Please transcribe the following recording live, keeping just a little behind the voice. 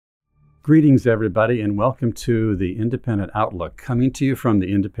Greetings, everybody, and welcome to the Independent Outlook, coming to you from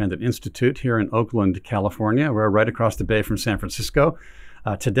the Independent Institute here in Oakland, California. We're right across the bay from San Francisco.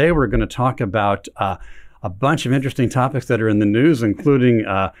 Today, we're going to talk about a bunch of interesting topics that are in the news, including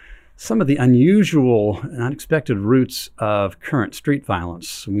some of the unusual and unexpected roots of current street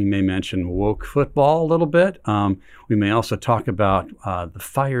violence. We may mention woke football a little bit. We may also talk about the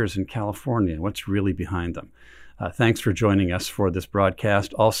fires in California, what's really behind them. Thanks for joining us for this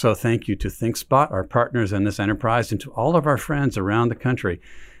broadcast. Also, thank you to ThinkSpot, our partners in this enterprise, and to all of our friends around the country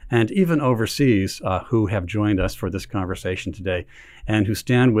and even overseas who have joined us for this conversation today and who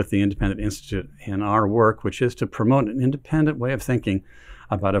stand with the Independent Institute in our work, which is to promote an independent way of thinking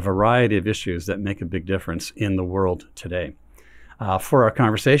about a variety of issues that make a big difference in the world today. For our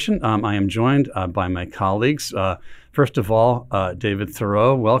conversation, I am joined by my colleagues. First of all, David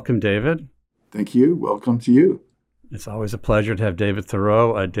Theroux. Welcome, David. Thank you. Welcome to you. It's always a pleasure to have David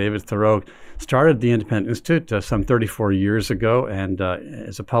Theroux. David Theroux started the Independent Institute some 34 years ago and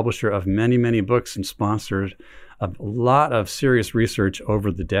is a publisher of many, many books and sponsored a lot of serious research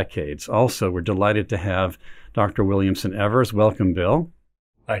over the decades. Also, we're delighted to have Dr. Williamson Evers. Welcome, Bill.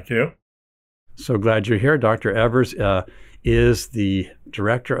 Thank you. So glad you're here. Dr. Evers is the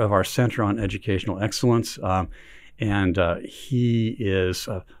director of our Center on Educational Excellence. And he is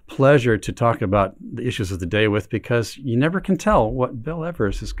a pleasure to talk about the issues of the day with, because you never can tell what Bill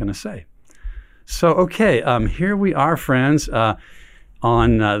Evers is going to say. So, okay, here we are, friends,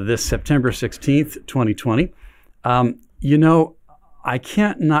 on this September 16th, 2020. I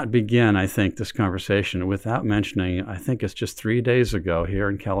can't not begin, I think, this conversation without mentioning, I think it's just 3 days ago here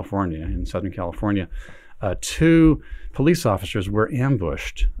in California, in Southern California, 2 police officers were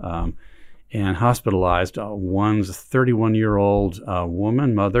ambushed and hospitalized. One's a 31-year-old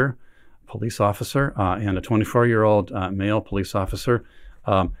woman, mother, police officer, and a 24-year-old male police officer.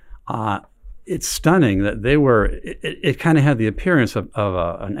 It's stunning that they were, it kind of had the appearance of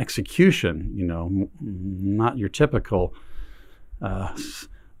an execution, not your typical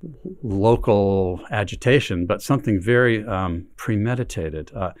local agitation, but something very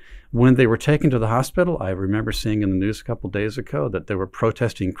premeditated. When they were taken to the hospital, I remember seeing in the news a couple days ago that there were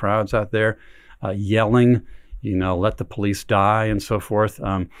protesting crowds out there yelling, let the police die and so forth.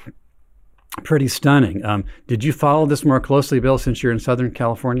 Pretty stunning. Did you follow this more closely, Bill, since you're in Southern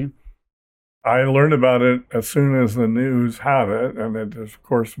California? I learned about it as soon as the news had it, and it is, of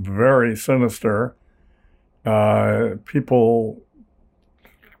course, very sinister. People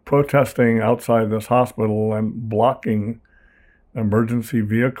protesting outside this hospital and blocking emergency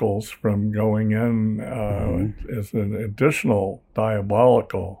vehicles from going in is an additional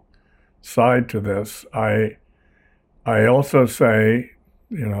diabolical side to this. I also say,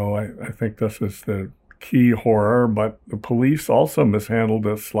 I think this is the key horror, but the police also mishandled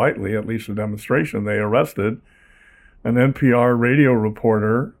this slightly, at least a demonstration. They arrested an NPR radio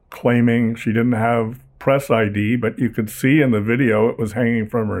reporter claiming she didn't have press ID, but you could see in the video it was hanging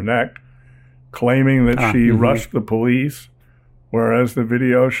from her neck, claiming that she rushed the police, whereas the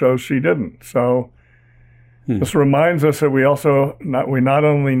video shows she didn't. So this reminds us that we not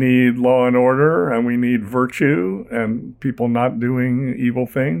only need law and order and we need virtue and people not doing evil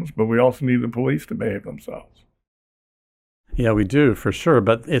things, but we also need the police to behave themselves. Yeah, we do, for sure.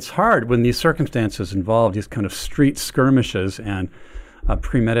 But it's hard when these circumstances involve these kind of street skirmishes and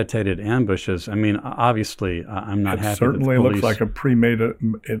premeditated ambushes. I mean, obviously, I'm not happy. It certainly looks like a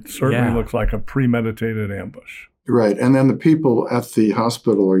premeditated ambush. Right, and then the people at the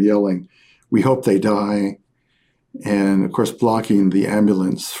hospital are yelling, "We hope they die," and of course, blocking the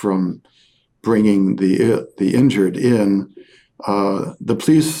ambulance from bringing the injured in. The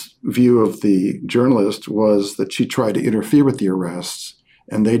police view of the journalist was that she tried to interfere with the arrests,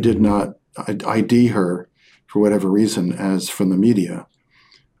 and they did not ID her for whatever reason, as from the media.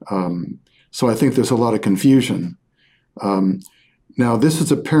 So I think there's a lot of confusion. Now, this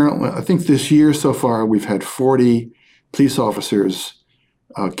is apparently, I think this year so far, we've had 40 police officers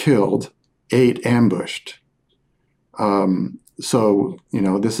killed, 8 ambushed. So,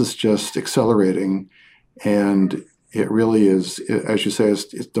 this is just accelerating, and it really is, as you say,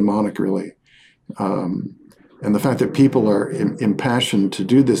 it's demonic, really. And the fact that people are impassioned to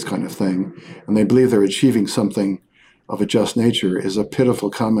do this kind of thing, and they believe they're achieving something of a just nature, is a pitiful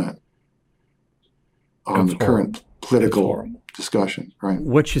comment on the current political discussion. Right.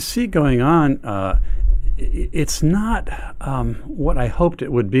 What you see going on, it's not what I hoped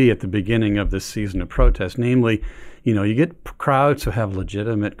it would be at the beginning of this season of protest. Namely, you get crowds who have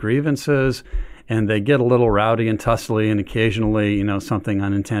legitimate grievances, and they get a little rowdy and tussly, and occasionally, something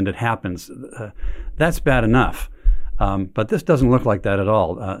unintended happens. That's bad enough. But this doesn't look like that at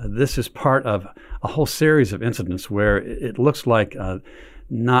all. This is part of a whole series of incidents where it looks like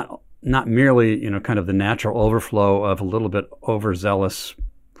not merely kind of the natural overflow of a little bit overzealous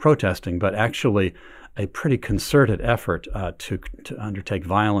protesting, but actually a pretty concerted effort to undertake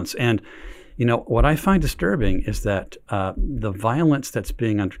violence. And what I find disturbing is that the violence that's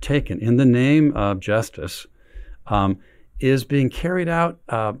being undertaken in the name of justice is being carried out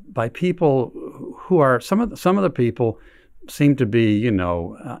by people who are some of the people seem to be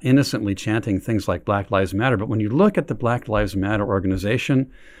innocently chanting things like Black Lives Matter. But when you look at the Black Lives Matter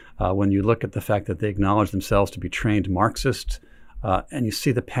organization, when you look at the fact that they acknowledge themselves to be trained Marxists, and you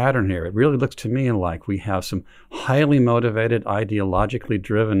see the pattern here, it really looks to me like we have some highly motivated, ideologically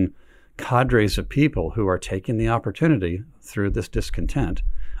driven cadres of people who are taking the opportunity through this discontent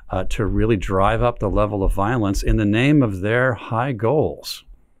to really drive up the level of violence in the name of their high goals.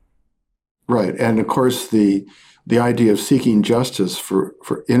 Right. And of course, the idea of seeking justice for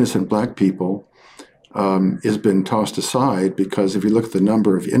innocent Black people has been tossed aside, because if you look at the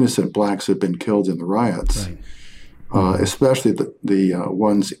number of innocent Blacks who have been killed in the riots, right. Especially the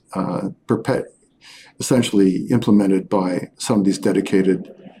ones essentially implemented by some of these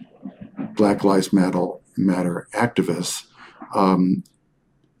dedicated Black Lives Matter activists,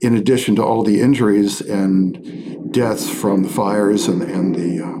 in addition to all the injuries and deaths from the fires and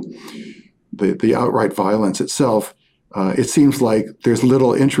the outright violence itself, it seems like there's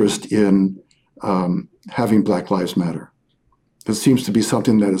little interest in having Black Lives Matter. It seems to be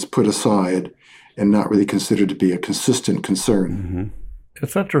something that is put aside and not really considered to be a consistent concern. Mm-hmm.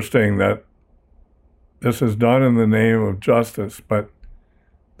 It's interesting that this is done in the name of justice, but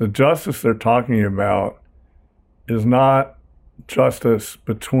the justice they're talking about is not justice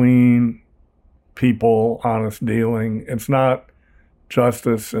between people, honest dealing. It's not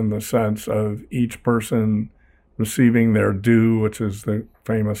justice in the sense of each person receiving their due, which is the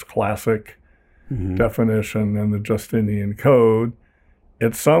famous classic definition in the Justinian Code.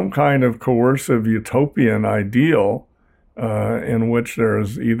 It's some kind of coercive utopian ideal in which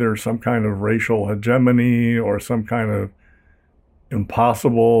there's either some kind of racial hegemony or some kind of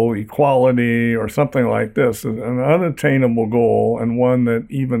impossible equality or something like this, an unattainable goal, and one that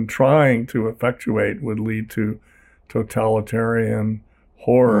even trying to effectuate would lead to totalitarian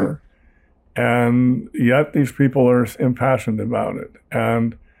horror. And yet these people are impassioned about it.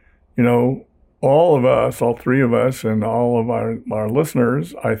 And, all of us, all three of us, and all of our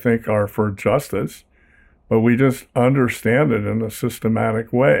listeners, I think, are for justice, but we just understand it in a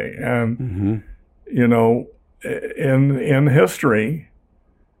systematic way. And, in history,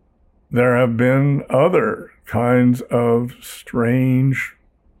 there have been other kinds of strange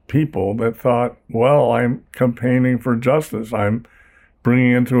people that thought, well, I'm campaigning for justice. I'm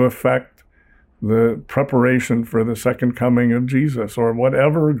bringing into effect the preparation for the second coming of Jesus, or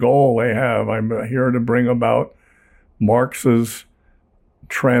whatever goal they have. I'm here to bring about Marx's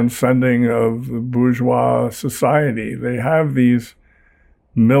transcending of the bourgeois society. They have these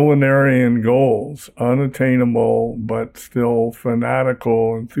millenarian goals, unattainable but still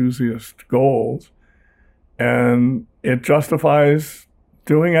fanatical, enthusiast goals, and it justifies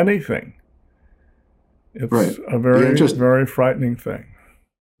doing anything. It's a very, very frightening thing.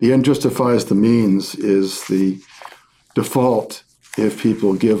 The end justifies the means is the default if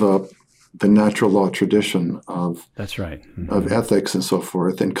people give up the natural law tradition of that's right of ethics and so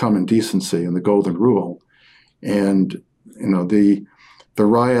forth, and common decency and the golden rule. And the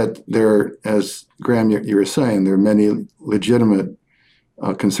riot there, as Graham you were saying, there are many legitimate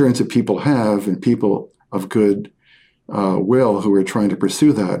concerns that people have, and people of good will who are trying to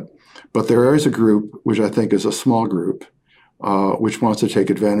pursue that. But there is a group, which I think is a small group, which wants to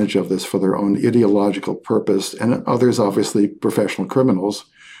take advantage of this for their own ideological purpose, and others, obviously, professional criminals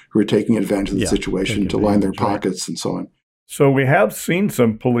who are taking advantage of the situation to line their pockets and so on. So we have seen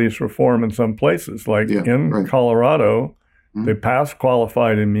some police reform in some places, like in Colorado, they passed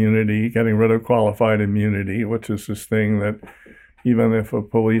qualified immunity, getting rid of qualified immunity, which is this thing that even if a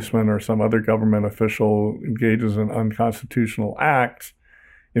policeman or some other government official engages in unconstitutional acts,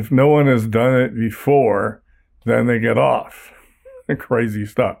 if no one has done it before, then they get off. Crazy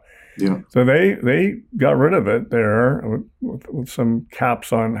stuff. Yeah. So they got rid of it there with some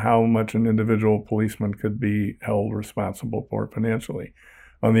caps on how much an individual policeman could be held responsible for financially.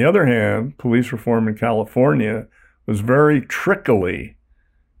 On the other hand, police reform in California was very trickily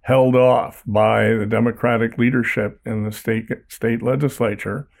held off by the Democratic leadership in the state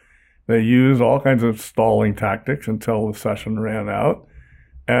legislature. They used all kinds of stalling tactics until the session ran out.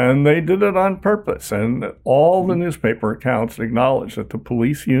 And they did it on purpose. And all the newspaper accounts acknowledged that the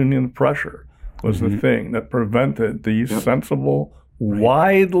police union pressure was the thing that prevented these sensible,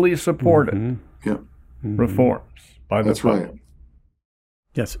 widely supported reforms by the public. Right.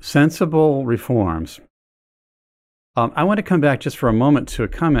 Yes, sensible reforms. I want to come back just for a moment to a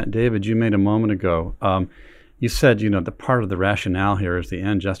comment, David, you made a moment ago. You said, the part of the rationale here is the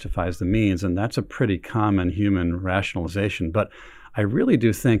end justifies the means, and that's a pretty common human rationalization. But I really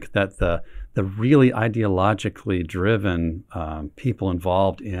do think that the really ideologically driven people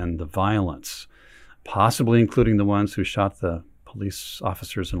involved in the violence, possibly including the ones who shot the police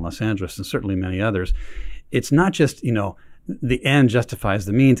officers in Los Angeles and certainly many others, it's not just, the end justifies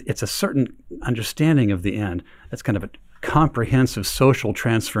the means. It's a certain understanding of the end. That's kind of a comprehensive social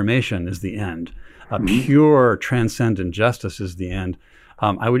transformation is the end. Pure transcendent justice is the end.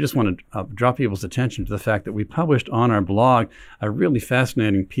 I would just want to draw people's attention to the fact that we published on our blog a really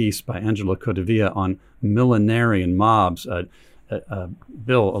fascinating piece by Angelo Codevilla on Millenarian Mobs.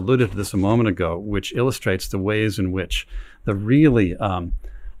 Bill alluded to this a moment ago, which illustrates the ways in which the really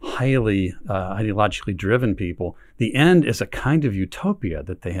highly ideologically driven people, the end is a kind of utopia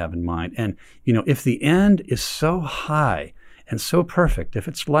that they have in mind. And, if the end is so high and so perfect, if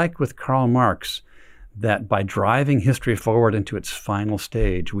it's like with Karl Marx, that by driving history forward into its final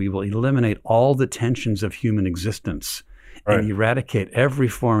stage, we will eliminate all the tensions of human existence and eradicate every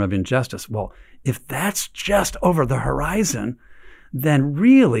form of injustice. Well, if that's just over the horizon, then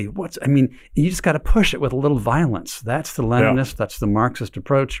really, you just got to push it with a little violence. That's the Leninist, that's the Marxist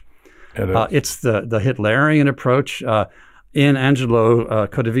approach. It's the Hitlerian approach. In Angelo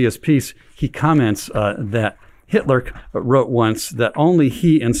Codevilla's piece, he comments that Hitler wrote once that only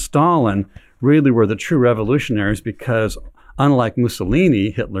he and Stalin really were the true revolutionaries because, unlike Mussolini,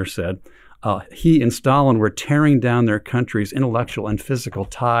 Hitler said, he and Stalin were tearing down their country's intellectual and physical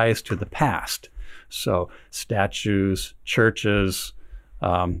ties to the past. So statues, churches,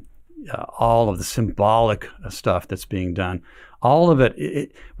 all of the symbolic stuff that's being done, all of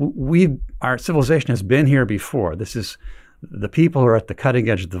it, our civilization has been here before. This is the people who are at the cutting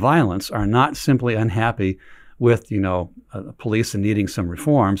edge of the violence are not simply unhappy with, police and needing some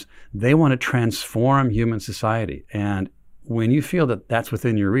reforms. They want to transform human society. And when you feel that that's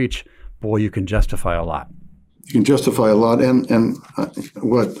within your reach, boy, you can justify a lot. You can justify a lot. And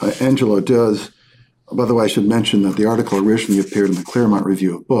what Angelo does, by the way, I should mention that the article originally appeared in the Claremont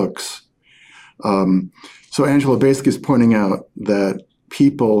Review of Books. So Angelo basically is pointing out that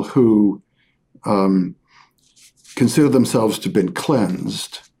people who consider themselves to have been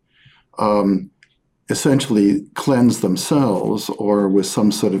cleansed essentially cleanse themselves or with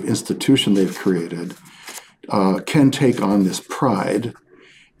some sort of institution they've created can take on this pride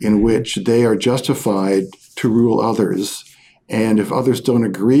in which they are justified to rule others. And if others don't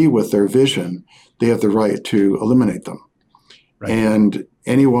agree with their vision, they have the right to eliminate them. Right. And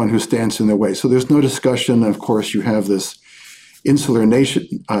anyone who stands in their way. So there's no discussion. Of course, you have this insular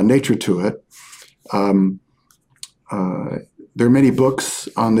nature to it. There are many books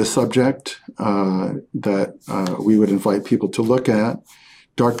on this subject that we would invite people to look at.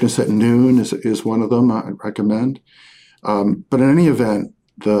 Darkness at Noon is one of them I recommend. But in any event,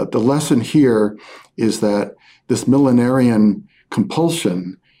 the lesson here is that this millenarian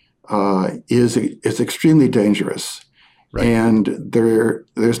compulsion is extremely dangerous. Right. And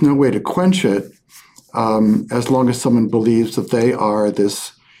there's no way to quench it as long as someone believes that they are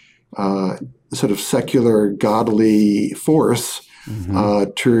this sort of secular, godly force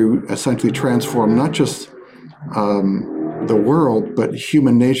to essentially transform not just the world, but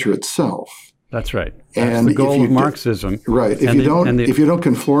human nature itself. That's right. That's the goal of Marxism. Right. If you don't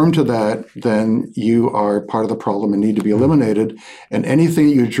conform to that, then you are part of the problem and need to be eliminated. And anything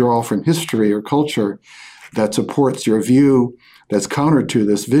you draw from history or culture that supports your view that's counter to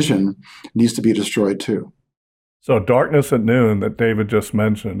this vision needs to be destroyed too. So Darkness at Noon that David just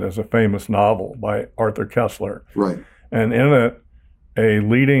mentioned is a famous novel by Arthur Koestler. Right. And in it, a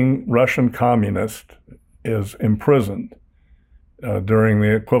leading Russian communist is imprisoned during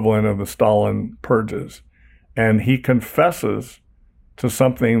the equivalent of the Stalin purges. And he confesses to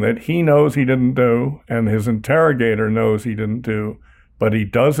something that he knows he didn't do and his interrogator knows he didn't do, but he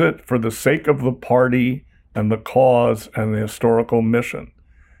does it for the sake of the party and the cause and the historical mission.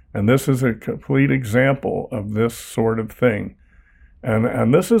 And this is a complete example of this sort of thing.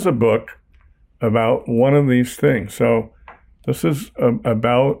 And this is a book about one of these things. So this is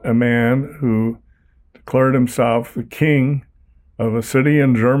about a man who declared himself the king of a city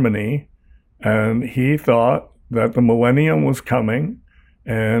in Germany, and he thought that the millennium was coming,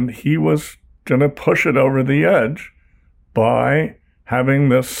 and he was going to push it over the edge by having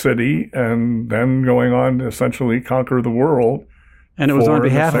this city and then going on to essentially conquer the world And it was on for the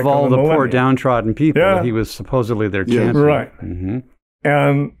behalf sake of all the poor millennium. downtrodden people. Yeah. He was supposedly their Yeah. champion. Right. Mm-hmm.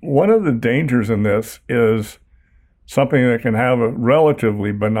 And one of the dangers in this is something that can have a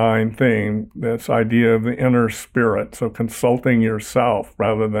relatively benign thing, this idea of the inner spirit, so consulting yourself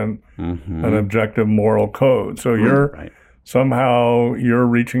rather than an objective moral code. So somehow you're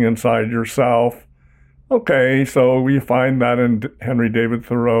reaching inside yourself. Okay, so you find that in Henry David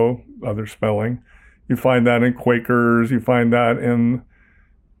Thoreau, other spelling. You find that in Quakers. You find that in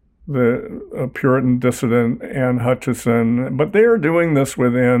the Puritan dissident Anne Hutchison. But they are doing this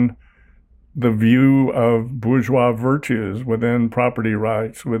within the view of bourgeois virtues, within property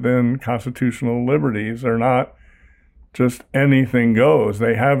rights, within constitutional liberties. They're not just anything goes.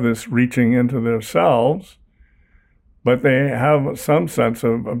 They have this reaching into themselves, but they have some sense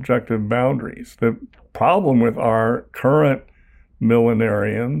of objective boundaries. The problem with our current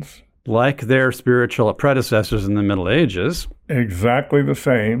millenarians, like their spiritual predecessors in the Middle Ages, exactly the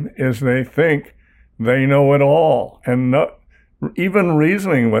same, is they think they know it all. And even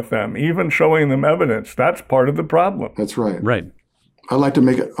reasoning with them, even showing them evidence, that's part of the problem. That's right. right? I'd like to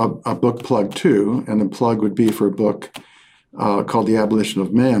make a book plug too, and the plug would be for a book called The Abolition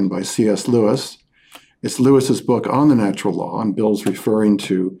of Man by C.S. Lewis. It's Lewis's book on the natural law, and Bill's referring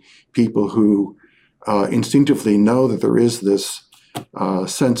to people who instinctively know that there is this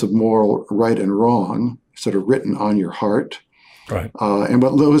sense of moral right and wrong sort of written on your heart. Right. And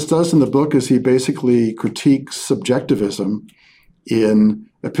what Lewis does in the book is he basically critiques subjectivism in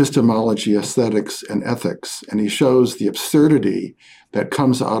epistemology, aesthetics, and ethics. And he shows the absurdity that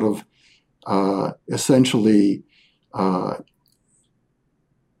comes out of essentially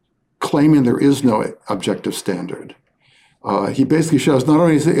claiming there is no objective standard. He basically shows not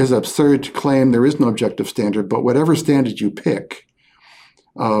only is it absurd to claim there is no objective standard, but whatever standard you pick,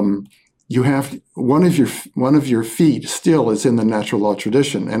 you have one of your feet still is in the natural law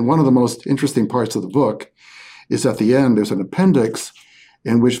tradition. And one of the most interesting parts of the book is at the end, there's an appendix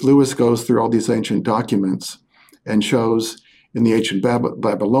in which Lewis goes through all these ancient documents and shows in the ancient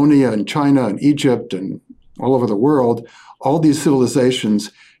Babylonia and China and Egypt and all over the world, all these civilizations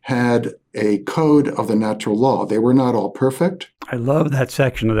had a code of the natural law. They were not all perfect. I love that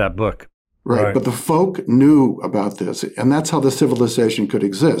section of that book. Right. But the folk knew about this, and that's how the civilization could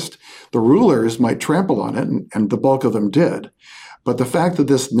exist. The rulers might trample on it, and the bulk of them did. But the fact that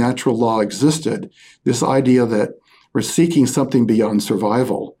this natural law existed, this idea that we're seeking something beyond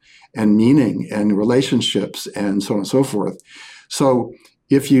survival and meaning and relationships and so on and so forth. So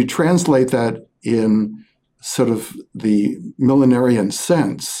if you translate that in sort of the millenarian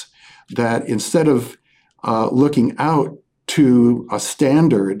sense, that instead of looking out to a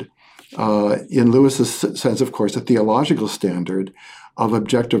standard, in Lewis's sense, of course, a theological standard of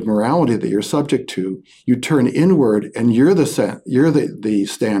objective morality that you're subject to, you turn inward and you're the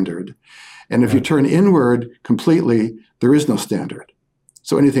standard. And if you turn inward completely, there is no standard.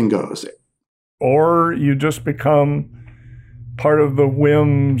 So anything goes. Or you just become part of the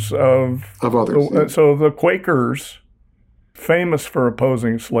whims of others. So the Quakers, famous for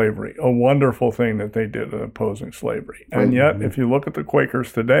opposing slavery, a wonderful thing that they did in opposing slavery. And yet, if you look at the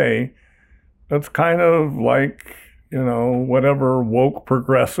Quakers today, that's kind of like, whatever woke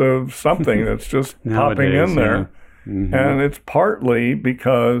progressive something that's just popping in there. Yeah. Mm-hmm. And it's partly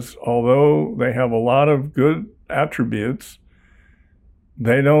because although they have a lot of good attributes,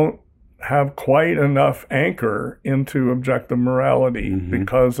 they don't have quite enough anchor into objective morality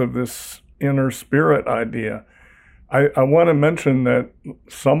because of this inner spirit idea. I want to mention that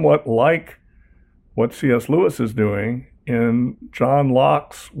somewhat like what C.S. Lewis is doing in John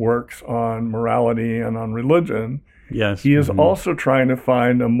Locke's works on morality and on religion, yes, he is also trying to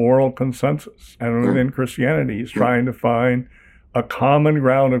find a moral consensus. And within Christianity, he's trying to find a common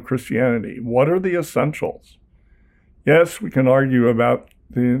ground of Christianity. What are the essentials? Yes, we can argue about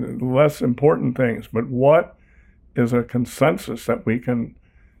the less important things, but what is a consensus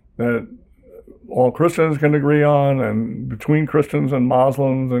that all Christians can agree on, and between Christians and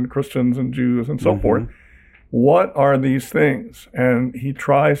Muslims and Christians and Jews and so forth? What are these things? And he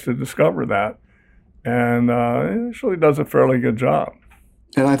tries to discover that, and actually does a fairly good job.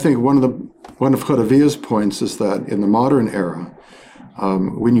 And I think one of Jodevia's points is that in the modern era,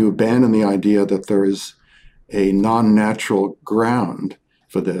 when you abandon the idea that there is a non-natural ground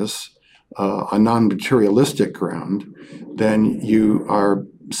for this, a non-materialistic ground, then you are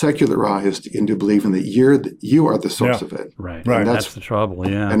secularized into believing that you are the source of it. Right. And that's the trouble,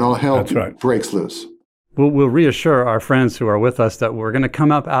 And all hell breaks loose. We'll reassure our friends who are with us that we're going to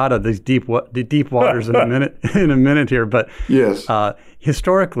come up out of these deep waters in a minute here. But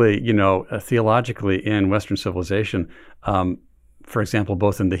historically, theologically in Western civilization, for example,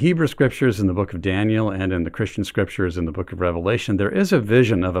 both in the Hebrew scriptures, in the book of Daniel, and in the Christian scriptures, in the book of Revelation, there is a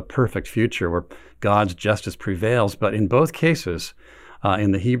vision of a perfect future where God's justice prevails. But in both cases,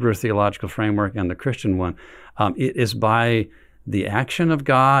 in the Hebrew theological framework and the Christian one, it is by the action of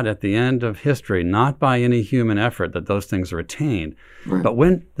God at the end of history, not by any human effort, that those things are attained. Right. But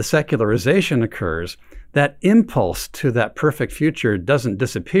when the secularization occurs, that impulse to that perfect future doesn't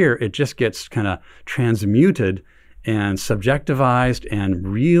disappear. It just gets kind of transmuted and subjectivized and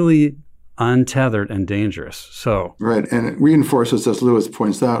really untethered and dangerous. So right, and it reinforces, as Lewis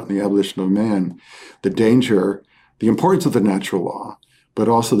points out in The Abolition of Man, the danger, the importance of the natural law, but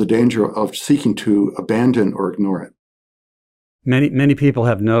also the danger of seeking to abandon or ignore it. Many people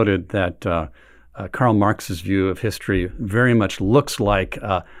have noted that Karl Marx's view of history very much looks like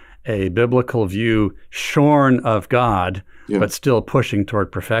a biblical view shorn of God, but still pushing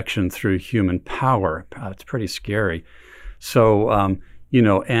toward perfection through human power. It's pretty scary. So,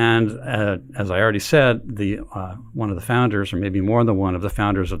 and as I already said, one of the founders, or maybe more than one of the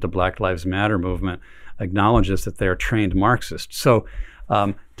founders of the Black Lives Matter movement, acknowledges that they are trained Marxists. So,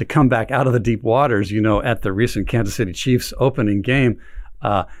 to come back out of the deep waters, at the recent Kansas City Chiefs opening game,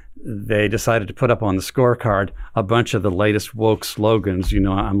 they decided to put up on the scorecard a bunch of the latest woke slogans.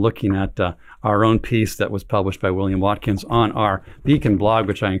 I'm looking at our own piece that was published by William Watkins on our Beacon blog,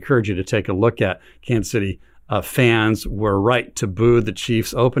 which I encourage you to take a look at. Kansas City fans were right to boo the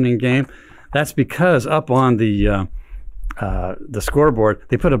Chiefs opening game. That's because up on the scoreboard,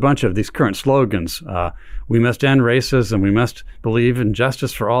 they put a bunch of these current slogans. We must end racism. We must believe in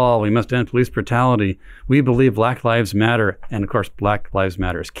justice for all. We must end police brutality. We believe Black Lives Matter. And of course, Black Lives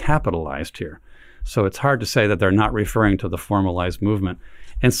Matter is capitalized here. So it's hard to say that they're not referring to the formalized movement.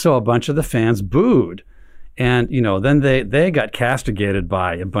 And so a bunch of the fans booed. And, then they got castigated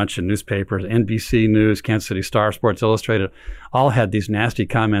by a bunch of newspapers, NBC News, Kansas City Star, Sports Illustrated, all had these nasty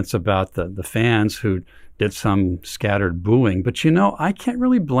comments about the fans who did some scattered booing. But, I can't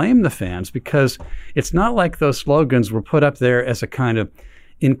really blame the fans, because it's not like those slogans were put up there as a kind of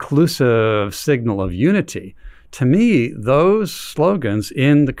inclusive signal of unity. To me, those slogans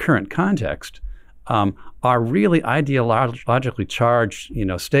in the current context are really ideologically charged,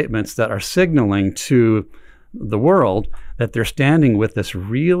 statements that are signaling to the world that they're standing with this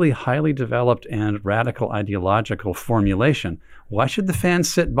really highly developed and radical ideological formulation. Why should the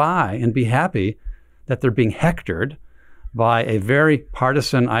fans sit by and be happy that they're being hectored by a very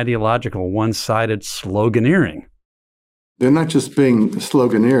partisan, ideological, one-sided sloganeering? They're not just being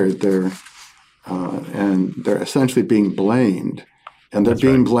sloganeered, they're essentially being blamed. And they're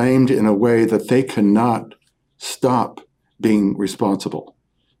being blamed in a way that they cannot stop being responsible.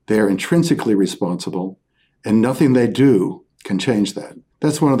 They are intrinsically responsible, and nothing they do can change that.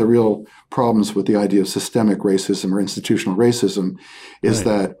 That's one of the real problems with the idea of systemic racism or institutional racism, is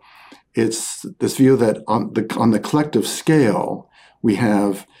that it's this view that on the collective scale, we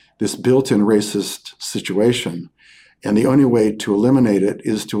have this built-in racist situation, and the only way to eliminate it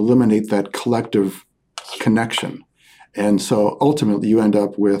is to eliminate that collective connection. And so ultimately you end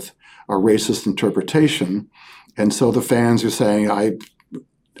up with a racist interpretation. And so the fans are saying,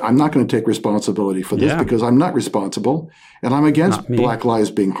 I'm not going to take responsibility for this because I'm not responsible, and I'm against Black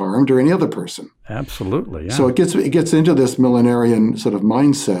lives being harmed or any other person. Absolutely, yeah. So it gets into this millenarian sort of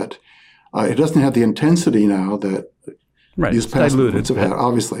mindset. It doesn't have the intensity now that these past movements have had,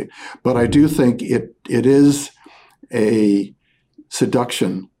 obviously. But I do think it is a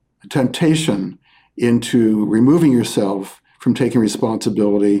seduction, a temptation into removing yourself from taking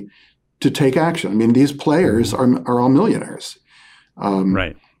responsibility to take action. I mean, these players are all millionaires.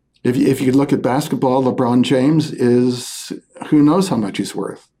 If you look at basketball, LeBron James is, who knows how much he's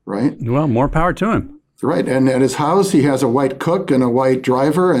worth, right? Well, more power to him. Right. And at his house, he has a white cook and a white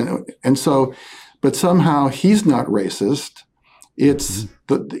driver. And so, but somehow he's not racist. It's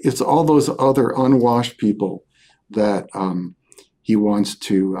all those other unwashed people that he wants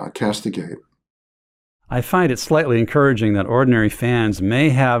to castigate. I find it slightly encouraging that ordinary fans may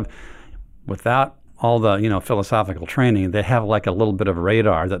have, without all the philosophical training, they have like a little bit of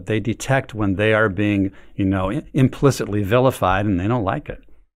radar that they detect when they are being implicitly vilified, and they don't like it.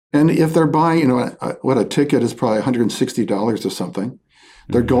 And if they're buying, what a ticket is probably $160 or something,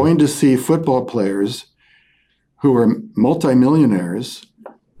 they're going to see football players who are multimillionaires.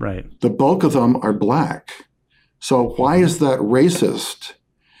 Right. The bulk of them are Black. So why is that racist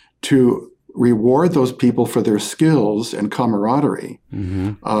to reward those people for their skills and camaraderie?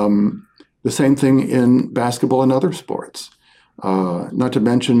 The same thing in basketball and other sports, not to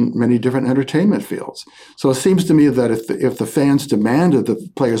mention many different entertainment fields. So it seems to me that if the fans demanded that the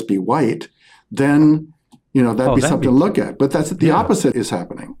players be white, then That'd be something to look at. But that's the opposite is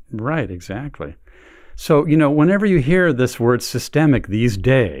happening. Right, exactly. So, whenever you hear this word systemic these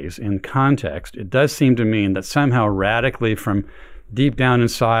days in context, it does seem to mean that somehow radically from deep down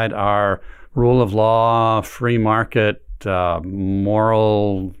inside our rule of law, free market,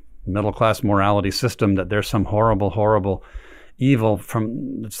 moral, middle-class morality system, that there's some horrible evil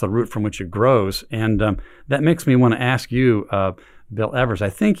it's the root from which it grows. And that makes me want to ask you, Bill Evers, I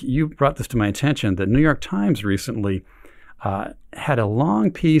think you brought this to my attention, that New York Times recently had a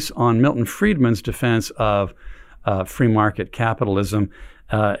long piece on Milton Friedman's defense of free market capitalism,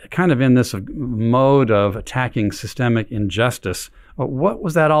 kind of in this mode of attacking systemic injustice. What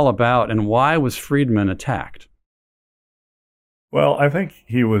was that all about, and why was Friedman attacked? Well, I think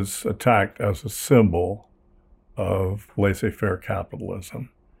he was attacked as a symbol of laissez-faire capitalism.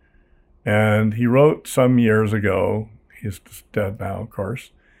 And he wrote some years ago, he's just dead now, of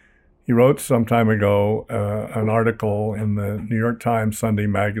course, he wrote some time ago an article in the New York Times Sunday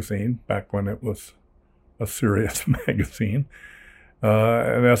magazine, back when it was a serious magazine,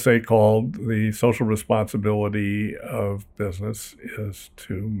 an essay called "The Social Responsibility of Business is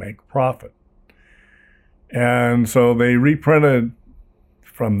to Make Profit." And so they reprinted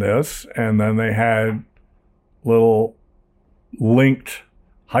from this, and then they had little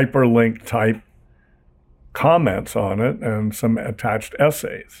hyperlinked type comments on it and some attached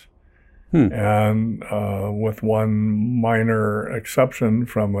essays. And with one minor exception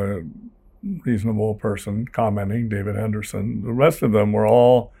from a reasonable person commenting, David Henderson, the rest of them were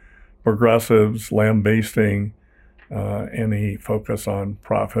all progressives lambasting any focus on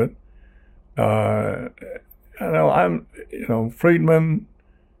profit. Friedman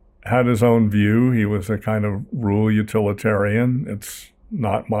had his own view. He was a kind of rule utilitarian. It's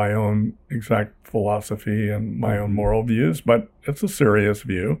not my own exact philosophy and my own moral views, but it's a serious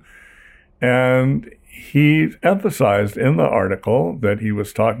view. And he emphasized in the article that he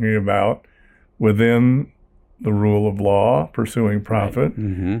was talking about within the rule of law, pursuing profit. Right.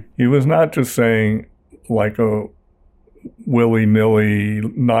 Mm-hmm. He was not just saying like a willy-nilly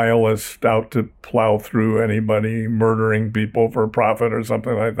nihilist out to plow through anybody, murdering people for profit or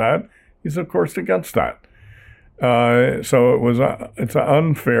something like that. He's, of course, against that. So it's an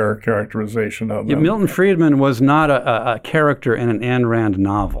unfair characterization of him. Milton Friedman was not a character in an Ayn Rand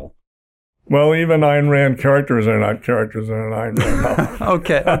novel. Well, even Ayn Rand characters are not characters in an Ayn Rand novel.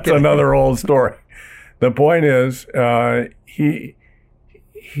 Okay. That's another old story. The point is, he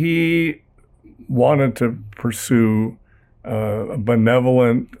wanted to pursue a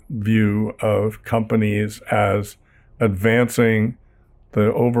benevolent view of companies as advancing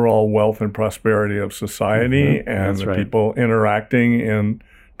the overall wealth and prosperity of society, and the people interacting in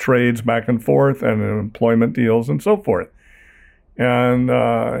trades back and forth and in employment deals and so forth. And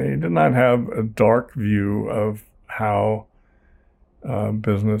he did not have a dark view of how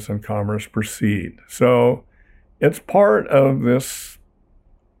business and commerce proceed. So it's part of this.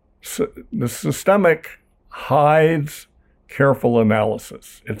 The systemic hides careful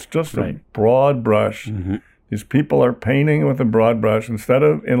analysis. It's just a broad brush. Mm-hmm. These people are painting with a broad brush. Instead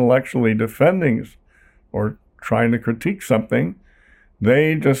of intellectually defending or trying to critique something,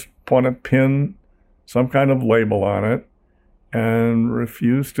 they just want to pin some kind of label on it and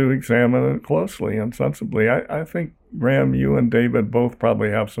refuse to examine it closely and sensibly. I think, Graham, you and David both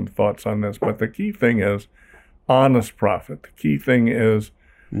probably have some thoughts on this, but the key thing is honest profit. The key thing is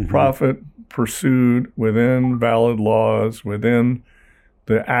profit pursued within valid laws, within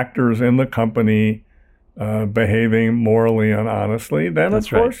the actors in the company behaving morally and honestly. Then, of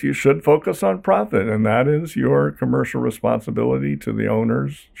course, you should focus on profit, and that is your commercial responsibility to the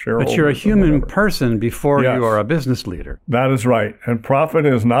owners, shareholders. But you're a human person before you are a business leader. That is right. And profit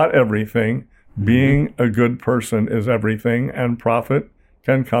is not everything. Being a good person is everything, and profit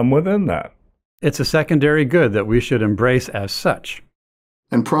can come within that. It's a secondary good that we should embrace as such.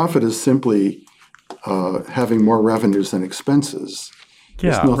 And profit is simply having more revenues than expenses.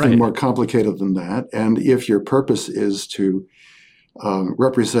 There's nothing more complicated than that. And if your purpose is to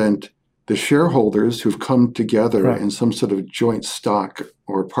represent the shareholders who've come together in some sort of joint stock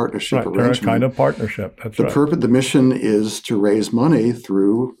or partnership arrangement. They're a kind of partnership. That's the mission is to raise money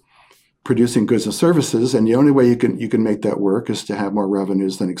through producing goods and services, and the only way you can make that work is to have more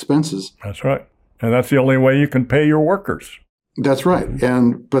revenues than expenses. That's right. And that's the only way you can pay your workers. That's right.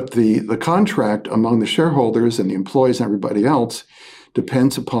 But the contract among the shareholders and the employees and everybody else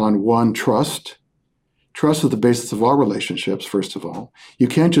depends upon, one, trust. Trust is the basis of all relationships, first of all. You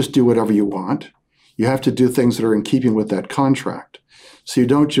can't just do whatever you want. You have to do things that are in keeping with that contract. So you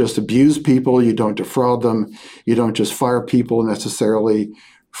don't just abuse people, you don't defraud them, you don't just fire people necessarily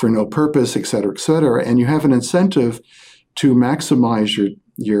for no purpose, et cetera, and you have an incentive to maximize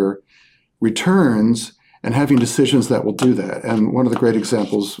your returns and having decisions that will do that. And one of the great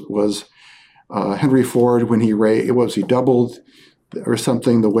examples was Henry Ford, when he doubled or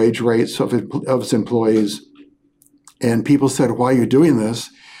something the wage rates of his employees, and people said, "Why are you doing this?"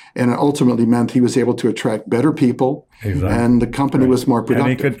 And it ultimately meant he was able to attract better people, and the company was more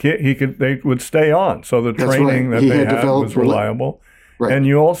productive. And they would stay on. So the training that they had was reliable. Right. And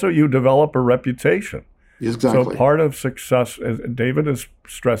you develop a reputation. Exactly. So part of success, David is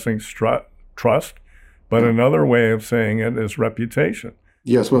stressing trust, but another way of saying it is reputation.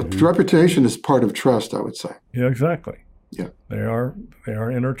 Yes, well, reputation is part of trust, I would say. Yeah, exactly. Yeah, they are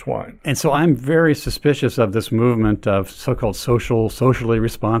intertwined. And so I'm very suspicious of this movement of so-called socially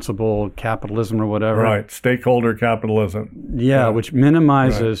responsible capitalism or whatever. Right, stakeholder capitalism. Yeah, which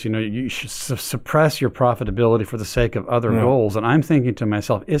minimizes, you should suppress your profitability for the sake of other goals. And I'm thinking to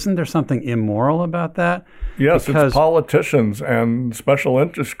myself, isn't there something immoral about that? Yes, it's politicians and special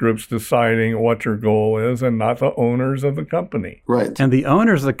interest groups deciding what your goal is and not the owners of the company. Right. And the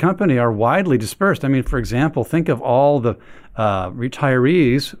owners of the company are widely dispersed. I mean, for example, think of all the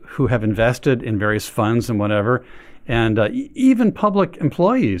retirees who have invested in various funds and whatever, and even public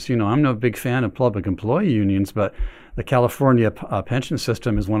employees. I'm no big fan of public employee unions, but the California pension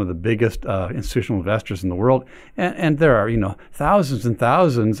system is one of the biggest institutional investors in the world, and there are thousands and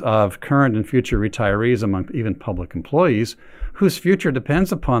thousands of current and future retirees among even public employees whose future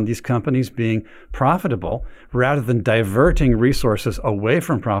depends upon these companies being profitable rather than diverting resources away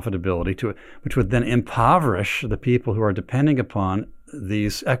from profitability which would then impoverish the people who are depending upon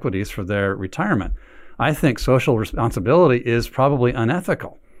these equities for their retirement. I think social responsibility is probably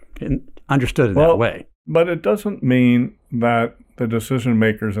unethical, understood in that way. But it doesn't mean that the decision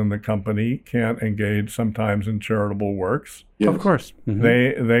makers in the company can't engage sometimes in charitable works. Yes. Of course.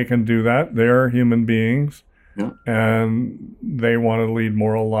 Mm-hmm. They can do that. They're human beings. Yeah. And they want to lead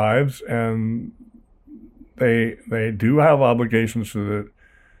moral lives, and they do have obligations to the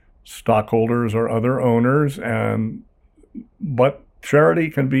stockholders or other owners, but charity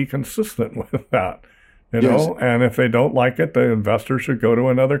can be consistent with that, Yes. And if they don't like it, the investor should go to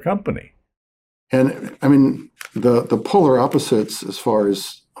another company. And I mean, the polar opposites as far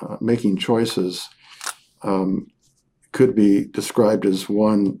as making choices could be described as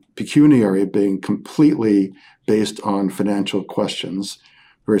one, pecuniary being completely based on financial questions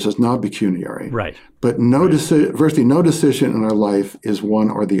versus non-pecuniary. Right. But virtually no decision in our life is one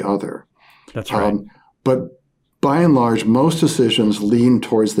or the other. That's right. But by and large, most decisions lean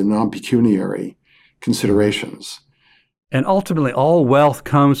towards the non-pecuniary considerations. And ultimately, all wealth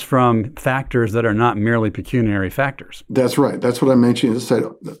comes from factors that are not merely pecuniary factors. That's right. That's what I mentioned. I said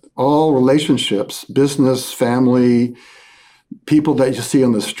all relationships, business, family, people that you see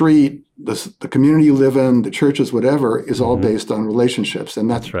on the street, the community you live in, the churches, whatever, is all based on relationships. And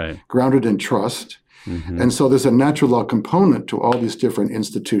that's right. Grounded in trust. Mm-hmm. And so there's a natural law component to all these different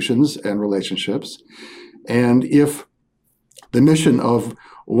institutions and relationships. And if the mission of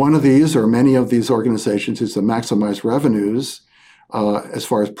one of these or many of these organizations is to maximize revenues as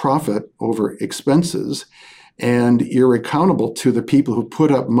far as profit over expenses, and you're accountable to the people who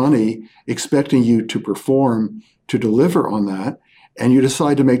put up money expecting you to perform, to deliver on that, and you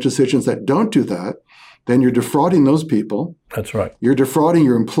decide to make decisions that don't do that, then you're defrauding those people. That's right. You're defrauding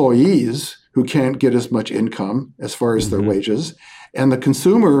your employees who can't get as much income as far as their wages. And the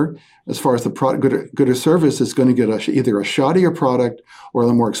consumer, as far as the product, good or service, is going to get either a shoddier product or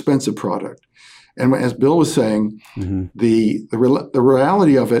a more expensive product. And as Bill was saying, the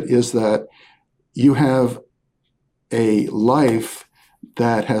reality of it is that you have a life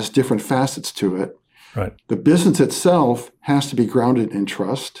that has different facets to it. Right. The business itself has to be grounded in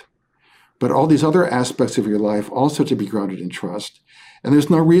trust, but all these other aspects of your life also to be grounded in trust. And there's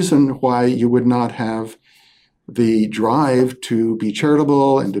no reason why you would not have the drive to be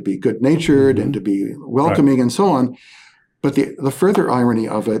charitable and to be good-natured and to be welcoming and so on. But the further irony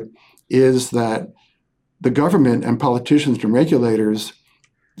of it is that the government and politicians and regulators,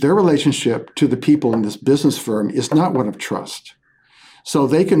 their relationship to the people in this business firm is not one of trust. So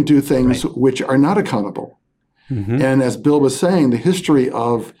they can do things which are not accountable. And as Bill was saying, the history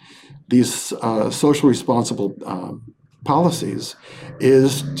of these socially responsible policies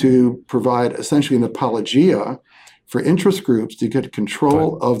is to provide essentially an apologia for interest groups to get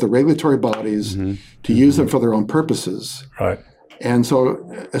control of the regulatory bodies to use them for their own purposes. Right. And so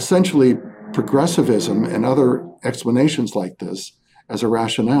essentially progressivism and other explanations like this as a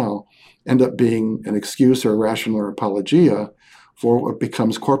rationale end up being an excuse or a rational or apologia for what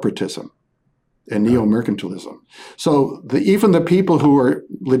becomes corporatism. and neo-mercantilism. So even the people who are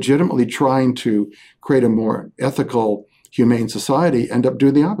legitimately trying to create a more ethical, humane society end up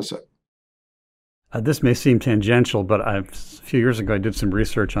doing the opposite. This may seem tangential, but a few years ago I did some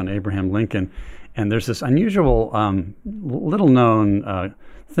research on Abraham Lincoln, and there's this unusual, little-known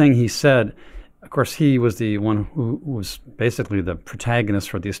thing he said. Of course, he was the one who was basically the protagonist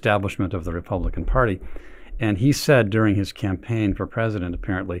for the establishment of the Republican Party. And he said during his campaign for president,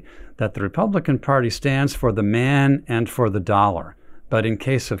 apparently, that the Republican Party stands for the man and for the dollar. But in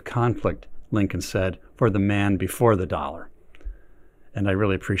case of conflict, Lincoln said, for the man before the dollar. And I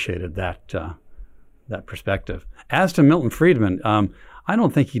really appreciated that perspective. As to Milton Friedman, I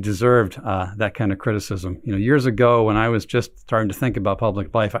don't think he deserved that kind of criticism. Years ago when I was just starting to think about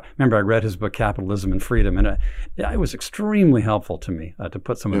public life, I remember I read his book, Capitalism and Freedom, and it was extremely helpful to me to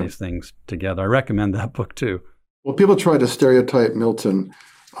put some of these things together. I recommend that book too. Well, people try to stereotype Milton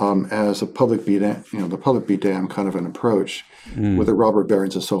as a public be the public be damned kind of an approach with the robber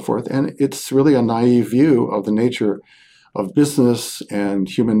barons and so forth. And it's really a naive view of the nature of business and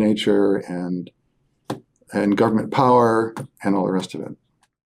human nature and government power and all the rest of it.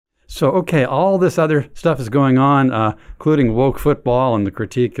 So, okay, all this other stuff is going on, including woke football and the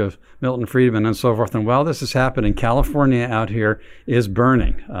critique of Milton Friedman and so forth. And while this is happening, California out here is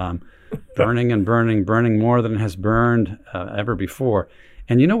burning, burning more than it has burned ever before.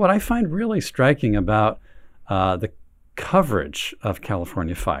 And you know what I find really striking about the coverage of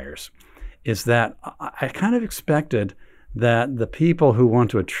California fires is that I kind of expected that the people who want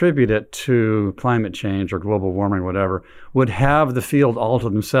to attribute it to climate change or global warming or whatever would have the field all to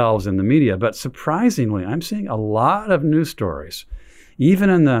themselves in the media. But surprisingly, I'm seeing a lot of news stories, even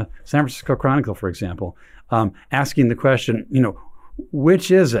in the San Francisco Chronicle, for example, asking the question,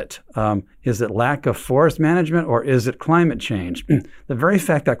 which is it? Is it lack of forest management or is it climate change? The very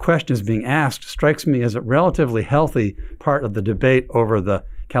fact that question is being asked strikes me as a relatively healthy part of the debate over the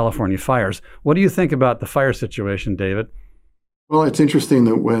California fires. What do you think about the fire situation, David? Well, it's interesting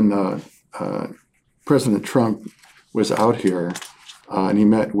that when President Trump was out here and he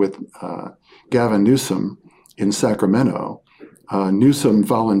met with Gavin Newsom in Sacramento, Newsom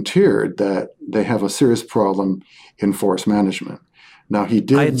volunteered that they have a serious problem in forest management. Now, he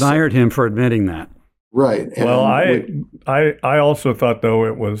did. I admired him for admitting that. Right. And well, I also thought, though,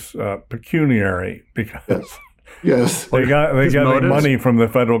 it was pecuniary because yes, they got money from the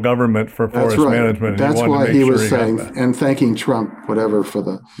federal government for forest management. That's why he was saying and thanking Trump, whatever, for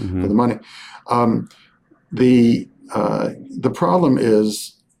the money. The problem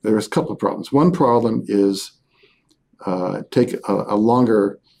is there's a couple of problems. One problem is take a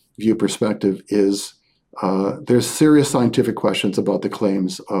longer view perspective is there's serious scientific questions about the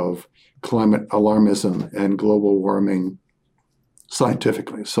claims of climate alarmism and global warming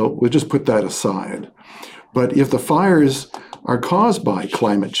scientifically. So we'll just put that aside. But if the fires are caused by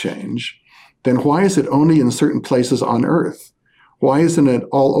climate change, then why is it only in certain places on Earth? Why isn't it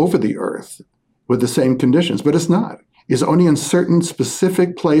all over the Earth with the same conditions? But it's not. It's only in certain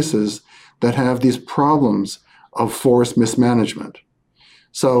specific places that have these problems of forest mismanagement.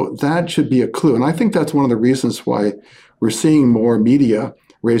 So that should be a clue. And I think that's one of the reasons why we're seeing more media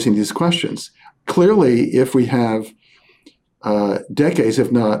raising these questions. Clearly, if we have decades,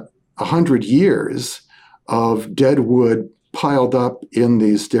 if not 100 years, of dead wood piled up in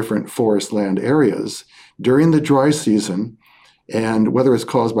these different forest land areas during the dry season, and whether it's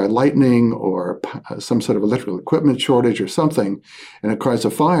caused by lightning or some sort of electrical equipment shortage or something, and it causes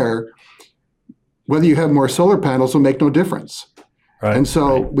a fire, whether you have more solar panels will make no difference. Right. And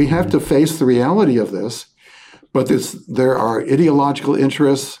so we have to face the reality of this, but there are ideological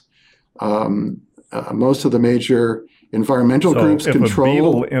interests. Most of the major environmental groups control. If a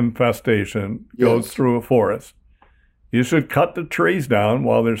beetle infestation goes through a forest, you should cut the trees down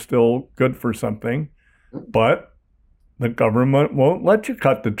while they're still good for something, but the government won't let you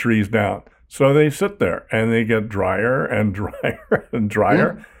cut the trees down. So they sit there and they get drier and drier and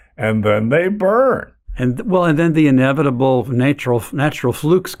drier, and then they burn. And then the inevitable natural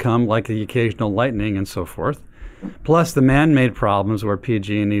flukes come, like the occasional lightning and so forth. Plus the man-made problems where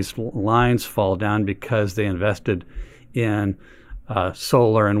PG&E's lines fall down because they invested in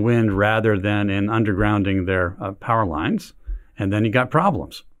solar and wind rather than in undergrounding their power lines. And then you got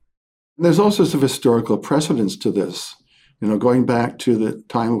problems. There's all sorts of historical precedents to this. Going back to the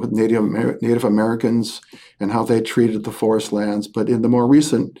time with Native Americans and how they treated the forest lands, but in the more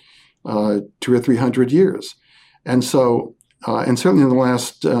recent 200 or 300 years. And so, and certainly in the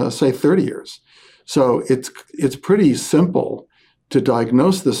last, say, 30 years. So it's pretty simple to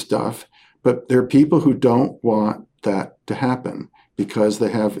diagnose this stuff, but there are people who don't want that to happen because they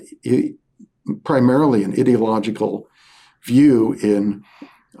have primarily an ideological view in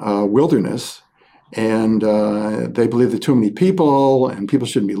wilderness, and they believe there are too many people, and people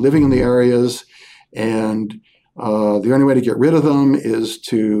shouldn't be living in the areas, and the only way to get rid of them is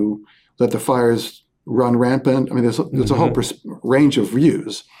to let the fires run rampant. I mean, there's a whole range of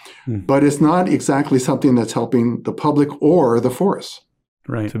views, but it's not exactly something that's helping the public or the forest.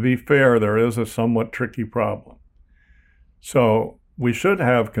 Right. To be fair, there is a somewhat tricky problem. So we should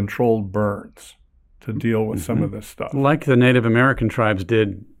have controlled burns to deal with some of this stuff. Like the Native American tribes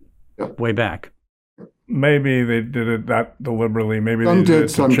did way back. Maybe they did it that deliberately. Maybe Some they did it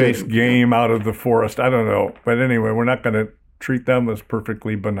some to chase didn't. game out of the forest. I don't know. But anyway, we're not going to treat them as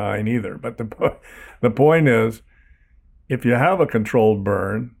perfectly benign either. But the point is, if you have a controlled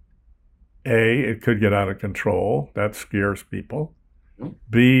burn, A, it could get out of control. That scares people.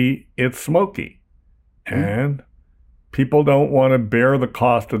 B, it's smoky. And people don't want to bear the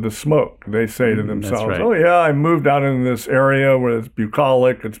cost of the smoke. They say to themselves, right. oh yeah, I moved out in this area where it's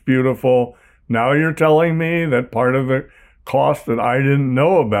bucolic, it's beautiful. Now you're telling me that part of the cost that I didn't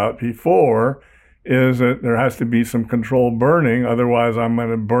know about before is that there has to be some controlled burning, otherwise I'm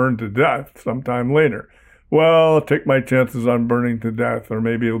going to burn to death sometime later. Well, I'll take my chances on burning to death, or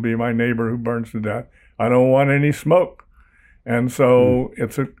maybe it'll be my neighbor who burns to death. I don't want any smoke. And so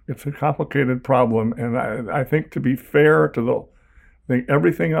it's a complicated problem. And I think, to be fair to I think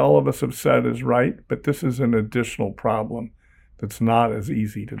everything all of us have said is right, but this is an additional problem that's not as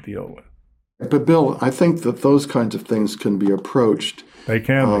easy to deal with. But Bill, I think that those kinds of things can be approached. They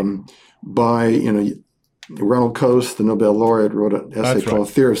can be. By, Ronald Coase, the Nobel laureate, wrote an essay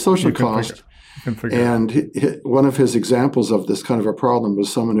called Theory of Social Cost. And one of his examples of this kind of a problem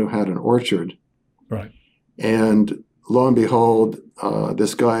was someone who had an orchard. Right. And lo and behold,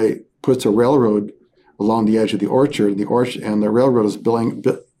 this guy puts a railroad along the edge of the orchard, and the railroad is blowing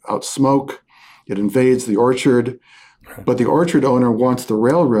out smoke. It invades the orchard, but the orchard owner wants the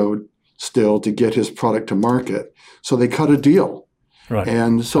railroad still to get his product to market. So they cut a deal. Right.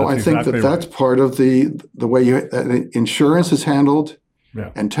 And so That's I think exactly that's right. part of the way insurance is handled,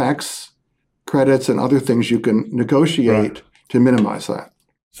 and tax credits and other things you can negotiate to minimize that.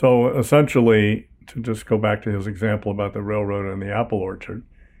 So essentially, to just go back to his example about the railroad and the apple orchard,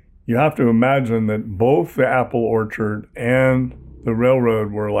 you have to imagine that both the apple orchard and the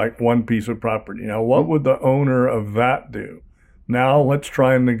railroad were like one piece of property. Now, what would the owner of that do? Now let's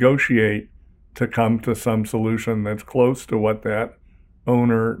try and negotiate to come to some solution that's close to what that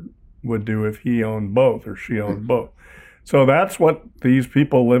owner would do if he owned both or she owned both. So that's what these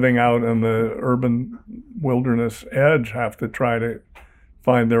people living out in the urban wilderness edge have to try to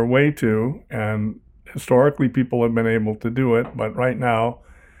find their way to. And historically, people have been able to do it, but right now,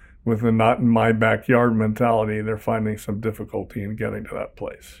 with the not in my backyard mentality, they're finding some difficulty in getting to that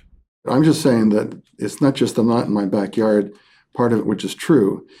place. I'm just saying that it's not just the not in my backyard part of it, which is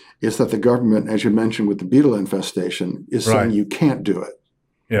true, is that the government, as you mentioned with the beetle infestation, is saying you can't do it.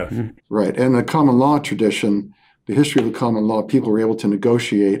 Yes. Right. And the common law tradition, the history of the common law, people were able to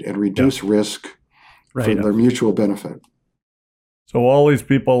negotiate and reduce risk for their mutual benefit. So all these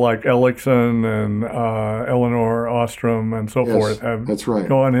people like Ellickson and Eleanor Ostrom and so forth have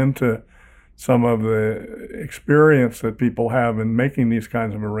gone into some of the experience that people have in making these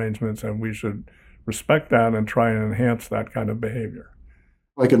kinds of arrangements, and we should respect that and try and enhance that kind of behavior.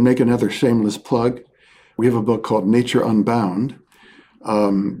 I can make another shameless plug. We have a book called Nature Unbound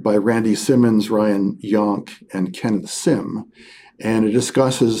by Randy Simmons, Ryan Yonk, and Kenneth Sim, and it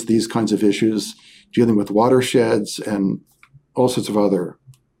discusses these kinds of issues dealing with watersheds and all sorts of other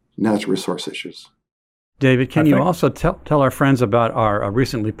natural resource issues. David, can you also tell our friends about our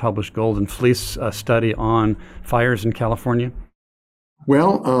recently published Golden Fleece study on fires in California?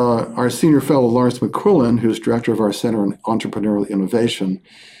 Well, our senior fellow, Lawrence McQuillan, who's director of our Center on Entrepreneurial Innovation,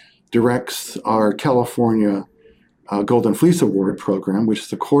 directs our California Golden Fleece Award program, which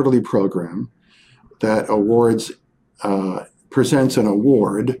is a quarterly program that presents an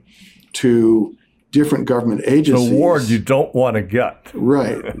award to different government agencies. An award you don't want to get.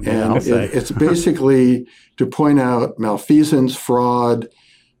 Right. And it's basically to point out malfeasance, fraud,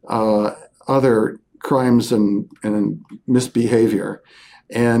 other crimes and misbehavior.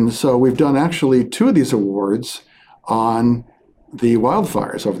 And so we've done actually 2 of these awards on the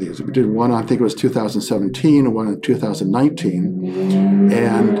wildfires over the years. We did one, I think it was 2017, and one in 2019.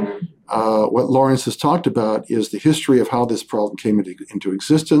 And what Lawrence has talked about is the history of how this problem came into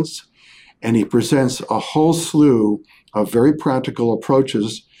existence. And he presents a whole slew of very practical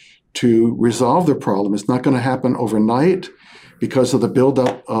approaches to resolve the problem. It's not going to happen overnight because of the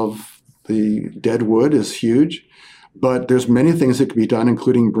buildup of the dead wood is huge. But there's many things that can be done,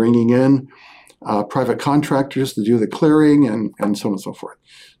 including bringing in private contractors to do the clearing, and so on and so forth.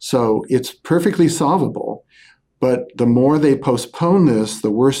 So it's perfectly solvable, but the more they postpone this,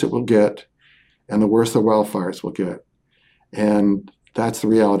 the worse it will get, and the worse the wildfires will get. And that's the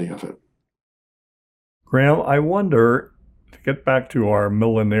reality of it. Graham, I wonder, to get back to our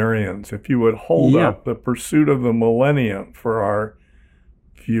millenarians, if you would hold up The Pursuit of the Millennium for our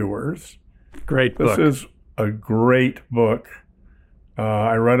viewers. Great book. This is a great book.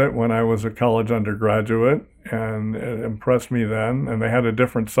 I read it when I was a college undergraduate, and it impressed me then. And they had a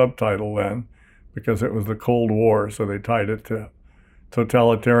different subtitle then because it was the Cold War, so they tied it to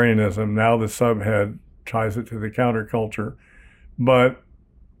totalitarianism. Now the subhead ties it to the counterculture. But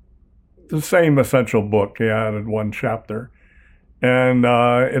the same essential book, he added one chapter. And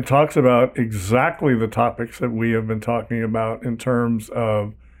it talks about exactly the topics that we have been talking about in terms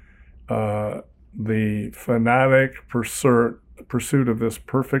of the fanatic pursuit of this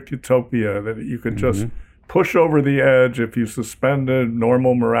perfect utopia that you could just push over the edge if you suspended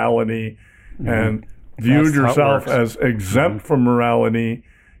normal morality and viewed yourself as exempt from morality,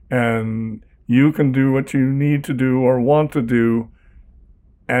 and you can do what you need to do or want to do,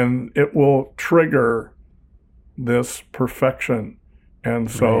 and it will trigger this perfection. And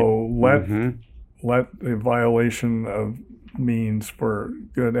so let the violation of means for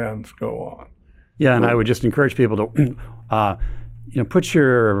good ends go on. Yeah, and I would just encourage people to put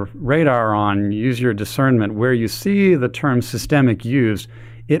your radar on, use your discernment. Where you see the term systemic used,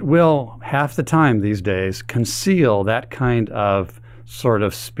 it will, half the time these days, conceal that kind of sort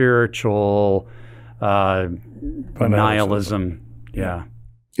of spiritual nihilism. Yeah.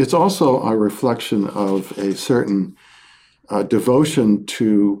 It's also a reflection of a certain devotion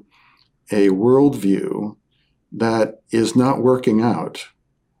to a worldview that is not working out,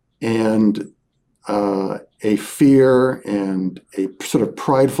 and a fear and a sort of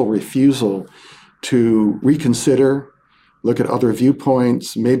prideful refusal to reconsider, look at other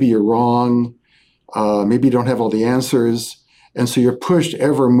viewpoints. Maybe you're wrong. Maybe you don't have all the answers. And so you're pushed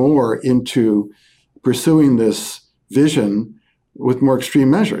ever more into pursuing this vision with more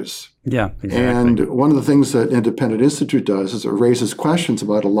extreme measures. Yeah, exactly. And one of the things that Independent Institute does is it raises questions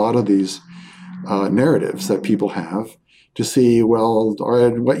about a lot of these narratives that people have, to see, well,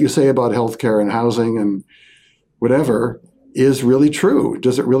 what you say about healthcare and housing and whatever is really true.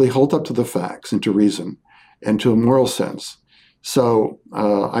 Does it really hold up to the facts and to reason and to a moral sense? So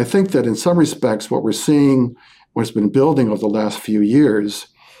I think that in some respects, what we're seeing, what's been building over the last few years,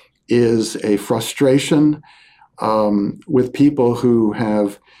 is a frustration with people who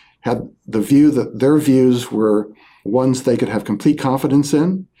have had the view that their views were ones they could have complete confidence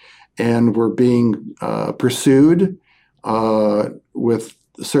in and were being pursued with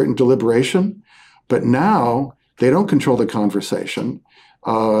certain deliberation. But now they don't control the conversation.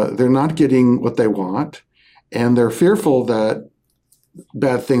 They're not getting what they want, and they're fearful that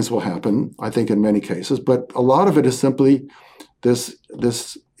bad things will happen, I think, in many cases. But a lot of it is simply this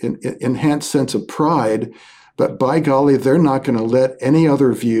enhanced sense of pride. But by golly, they're not going to let any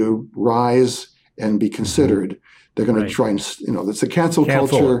other view rise and be considered. They're going to try and, it's the cancel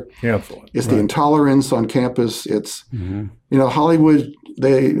culture. It's the intolerance on campus. It's, Hollywood,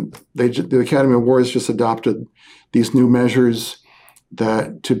 the Academy Awards just adopted these new measures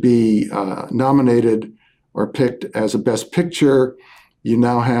that to be nominated or picked as a best picture, you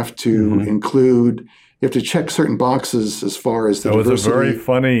now have to include, you have to check certain boxes as far as the diversity. There was a very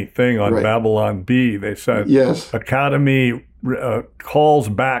funny thing on Babylon Bee. They said, Academy calls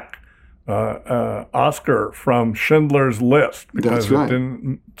back Oscar from Schindler's List because it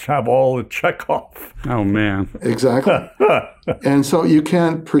didn't have all the checkoff. Oh, man. Exactly. And so you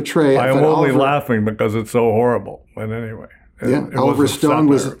can't portray... I'm only laughing because it's so horrible. But anyway. Oliver Stone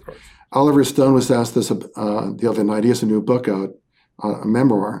was asked this the other night. He has a new book out, a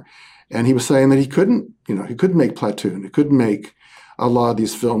memoir, and he was saying that he couldn't make Platoon. He couldn't make a lot of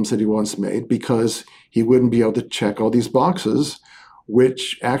these films that he once made because he wouldn't be able to check all these boxes,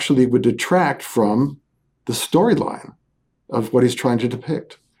 which actually would detract from the storyline of what he's trying to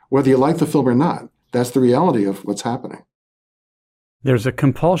depict. Whether you like the film or not, that's the reality of what's happening. There's a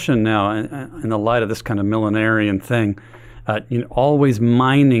compulsion now in the light of this kind of millenarian thing, always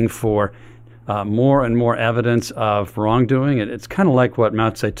mining for more and more evidence of wrongdoing. It's kind of like what Mao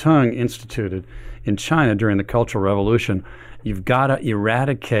Zedong instituted in China during the Cultural Revolution. You've got to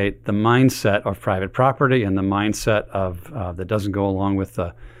eradicate the mindset of private property and the mindset of that doesn't go along with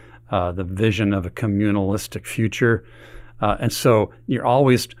the vision of a communalistic future. And so you're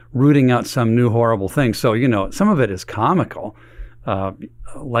always rooting out some new horrible thing. So, some of it is comical,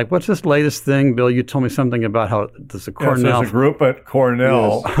 like, what's this latest thing, Bill? You told me something about how there's a Cornell. Yes, there's a group at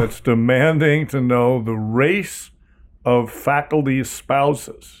Cornell that's demanding to know the race of faculty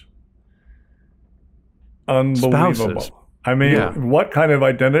spouses. Unbelievable. Spouses. I mean, what kind of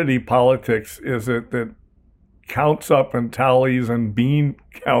identity politics is it that counts up and tallies and bean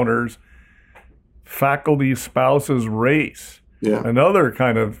counters faculty spouses' race? Yeah. Another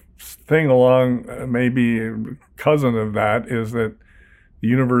kind of thing along, maybe cousin of that, is that the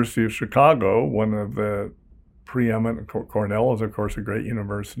University of Chicago, one of the preeminent, Cornell is of course a great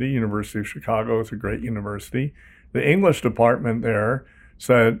university, University of Chicago is a great university. The English department there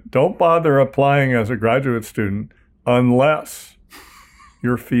said, don't bother applying as a graduate student unless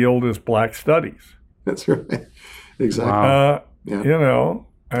your field is Black Studies. That's right. Exactly. Wow. You know,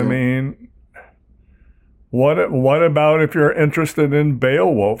 I mean, what about if you're interested in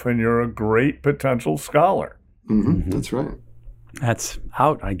Beowulf and you're a great potential scholar? That's right. That's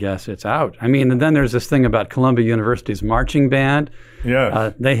out, I guess. It's out. I mean, and then there's this thing about Columbia University's marching band.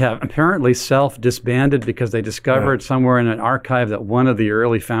 Yes. They have apparently self-disbanded because they discovered somewhere in an archive that one of the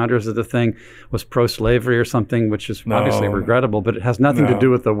early founders of the thing was pro-slavery or something, which is obviously regrettable, but it has nothing to do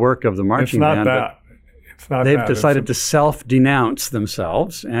with the work of the marching band. It's not they've that. decided to self-denounce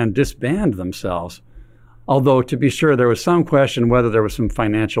themselves and disband themselves. Although, to be sure, there was some question whether there was some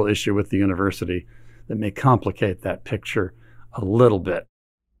financial issue with the university that may complicate that picture a little bit.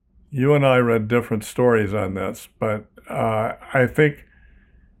 You and I read different stories on this, but I think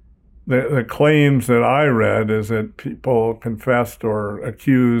the claims that I read is that people confessed or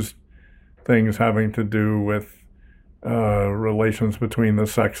accused things having to do with relations between the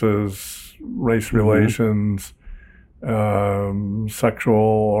sexes, race relations, sexual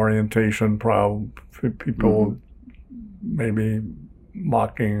orientation problems, people maybe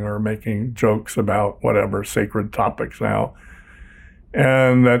mocking or making jokes about whatever sacred topics now.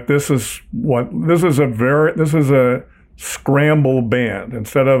 And that this is a scramble band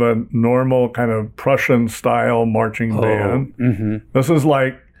instead of a normal kind of Prussian style marching band. This is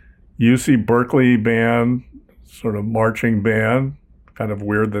like UC Berkeley band, sort of marching band, kind of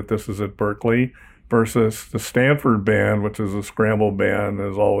weird that this is at Berkeley, versus the Stanford band, which is a scramble band,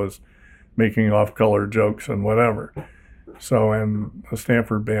 is always making off-color jokes and whatever. So, and the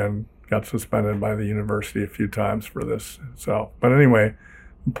Stanford band got suspended by the university a few times for this. So, but anyway,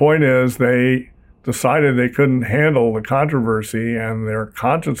 the point is they decided they couldn't handle the controversy and their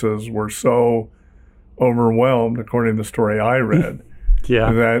consciences were so overwhelmed, according to the story I read,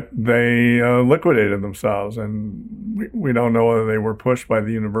 that they liquidated themselves. And we don't know whether they were pushed by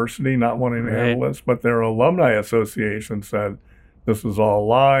the university not wanting to handle this, but their alumni association said this is all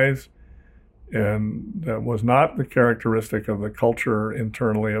lies. And that was not the characteristic of the culture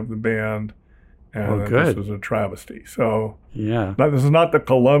internally of the band, and this was a travesty. So, this is not the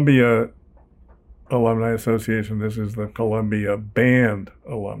Columbia Alumni Association. This is the Columbia Band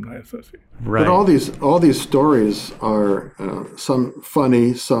Alumni Association. Right. But all these stories are some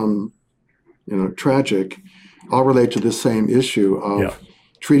funny, some tragic, all relate to the same issue of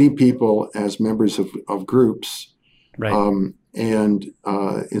treating people as members of groups. Right. And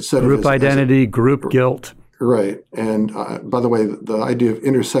instead group identity, group guilt. Right. And by the way, the idea of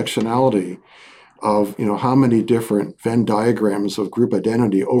intersectionality of, how many different Venn diagrams of group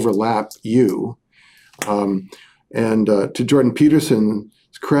identity overlap you. And to Jordan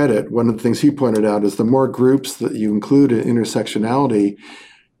Peterson's credit, one of the things he pointed out is the more groups that you include in intersectionality,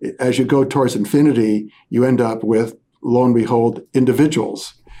 as you go towards infinity, you end up with, lo and behold,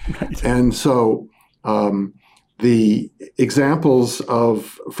 individuals. Right. And so the examples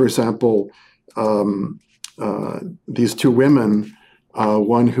of, for example, these two women,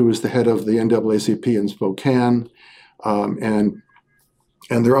 one who is the head of the NAACP in Spokane, and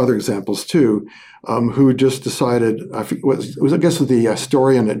there are other examples too, who just decided, I guess the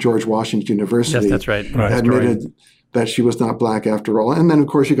historian at George Washington University, yes, that's right. Admitted that she was not Black after all. And then, of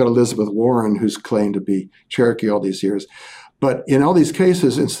course, you got Elizabeth Warren, who's claimed to be Cherokee all these years. But in all these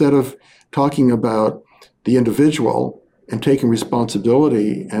cases, instead of talking about the individual and taking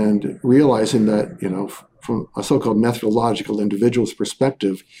responsibility and realizing that, from a so-called methodological individual's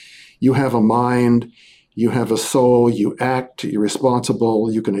perspective, you have a mind, you have a soul, you act, you're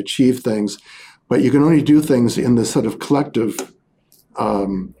responsible, you can achieve things, but you can only do things in this sort of collective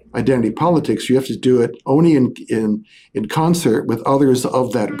identity politics. You have to do it only in concert with others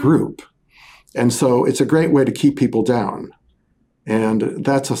of that group. And so it's a great way to keep people down. And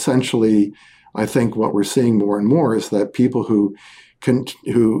that's essentially, I think, what we're seeing more and more is that people who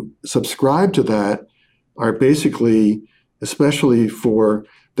subscribe to that are basically, especially for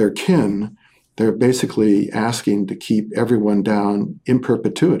their kin, they're basically asking to keep everyone down in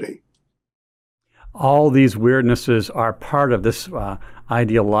perpetuity. All these weirdnesses are part of this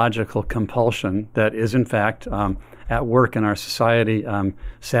ideological compulsion that is, in fact, at work in our society.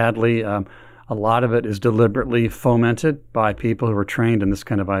 Sadly, a lot of it is deliberately fomented by people who are trained in this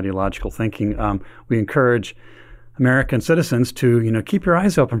kind of ideological thinking. We encourage American citizens to, keep your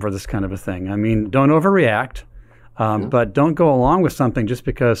eyes open for this kind of a thing. I mean, don't overreact, but don't go along with something just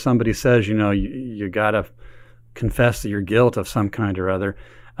because somebody says, you got to confess your guilt of some kind or other.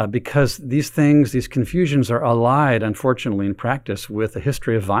 Because these things, these confusions are allied, unfortunately, in practice with a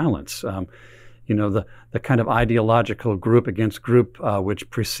history of violence. The kind of ideological group against group which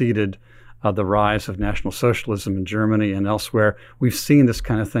preceded the rise of National Socialism in Germany and elsewhere. We've seen this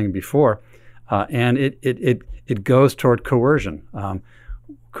kind of thing before, and it goes toward coercion.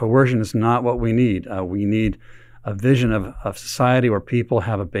 Coercion is not what we need. We need a vision of society where people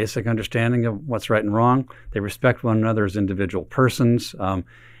have a basic understanding of what's right and wrong. They respect one another as individual persons,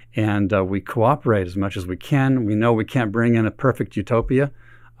 and we cooperate as much as we can. We know we can't bring in a perfect utopia.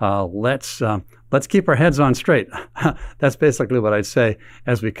 Let's keep our heads on straight. That's basically what I'd say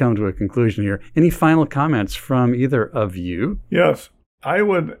as we come to a conclusion here. Any final comments from either of you? Yes, I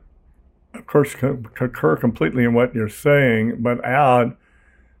would, of course, concur completely in what you're saying, but add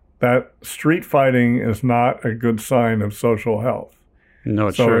that street fighting is not a good sign of social health. No,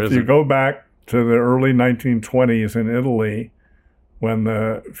 it sure isn't. So if you go back to the early 1920s in Italy, when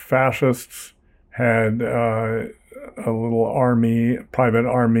the fascists had a little private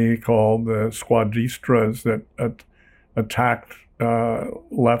army called the squadristas that attacked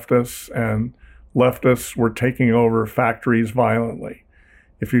leftists, and leftists were taking over factories violently.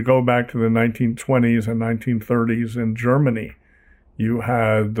 If you go back to the 1920s and 1930s in Germany, you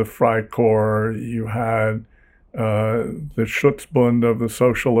had the Freikorps, you had the Schutzbund of the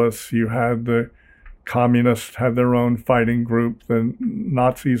socialists, you had the communists had their own fighting group, the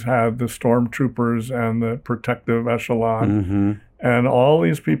Nazis had the stormtroopers and the protective echelon. Mm-hmm. And all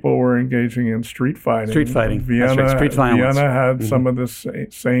these people were engaging in street fighting. Street fighting. Vienna, That's right. Street violence. Vienna had some of this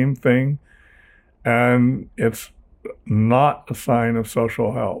same thing. And it's not a sign of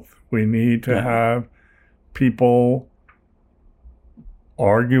social health. We need to have people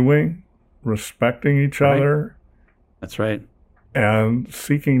arguing, respecting each other. That's right. And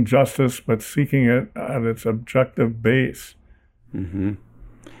seeking justice, but seeking it at its objective base. Mm-hmm.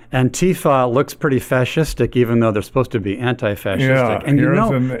 Antifa looks pretty fascistic, even though they're supposed to be anti-fascistic. Yeah,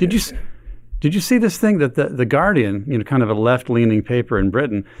 and did you see this thing that the Guardian, kind of a left-leaning paper in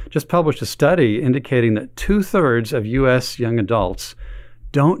Britain, just published a study indicating that 2/3 of U.S. young adults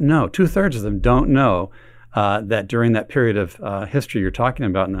don't know, 2/3 of them don't know that during that period of history you're talking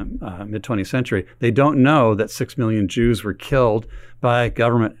about in the mid-20th century, they don't know that 6 million Jews were killed by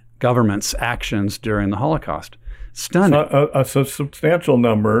government's actions during the Holocaust. Stunning. A substantial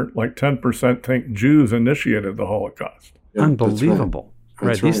number, like 10%, think Jews initiated the Holocaust. Yeah, unbelievable.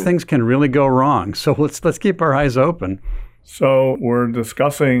 Right. These things can really go wrong. So let's keep our eyes open. So we're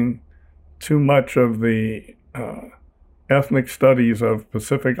discussing too much of the ethnic studies of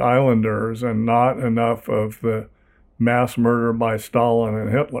Pacific Islanders and not enough of the mass murder by Stalin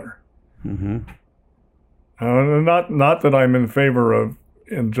and Hitler. Mm-hmm. Not that I'm in favor of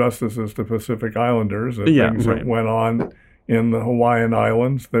injustices to Pacific Islanders, things that went on in the Hawaiian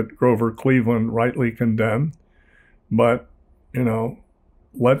Islands that Grover Cleveland rightly condemned. But, this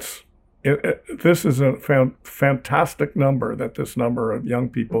is a fantastic number, that this number of young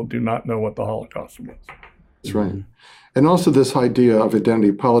people do not know what the Holocaust was. That's right. And also this idea of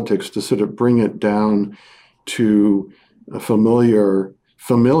identity politics, to sort of bring it down to a familial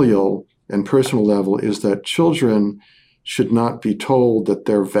and personal level, is that children should not be told that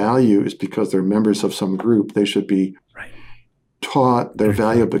their value is because they're members of some group. They should be taught their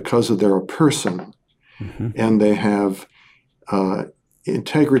value because of they're a person, and they have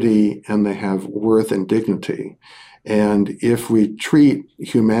integrity, and they have worth and dignity. And if we treat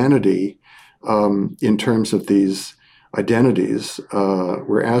humanity in terms of these identities,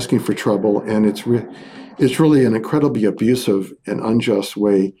 we're asking for trouble, and it's really an incredibly abusive and unjust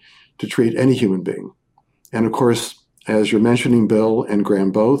way to treat any human being. And of course, as you're mentioning, Bill and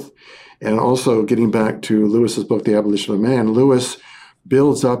Graham both, and also getting back to Lewis's book, The Abolition of Man, Lewis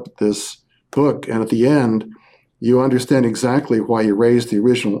builds up this book, and at the end, you understand exactly why he raised the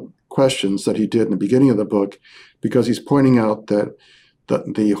original questions that he did in the beginning of the book, because he's pointing out that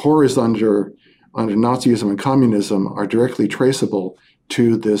the horrors under Nazism and communism are directly traceable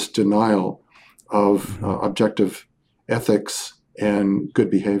to this denial of objective ethics and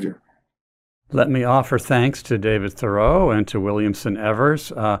good behavior. Let me offer thanks to David Theroux and to Williamson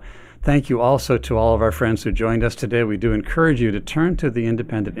Evers. Thank you also to all of our friends who joined us today. We do encourage you to turn to the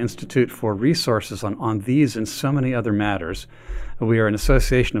Independent Institute for resources on these and so many other matters. We are an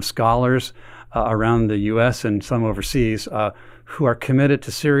association of scholars around the U.S. and some overseas who are committed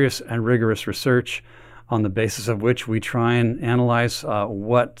to serious and rigorous research, on the basis of which we try and analyze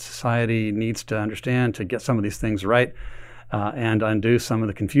what society needs to understand to get some of these things right and undo some of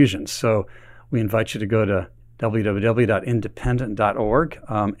the confusions. So we invite you to go to www.independent.org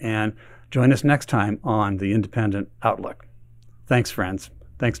and join us next time on The Independent Outlook. Thanks, friends.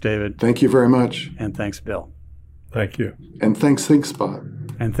 Thanks, David. Thank you very much. And thanks, Bill. Thank you. And thanks, ThinkSpot.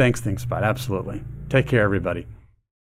 And thanks, ThinkSpot. Absolutely. Take care, everybody.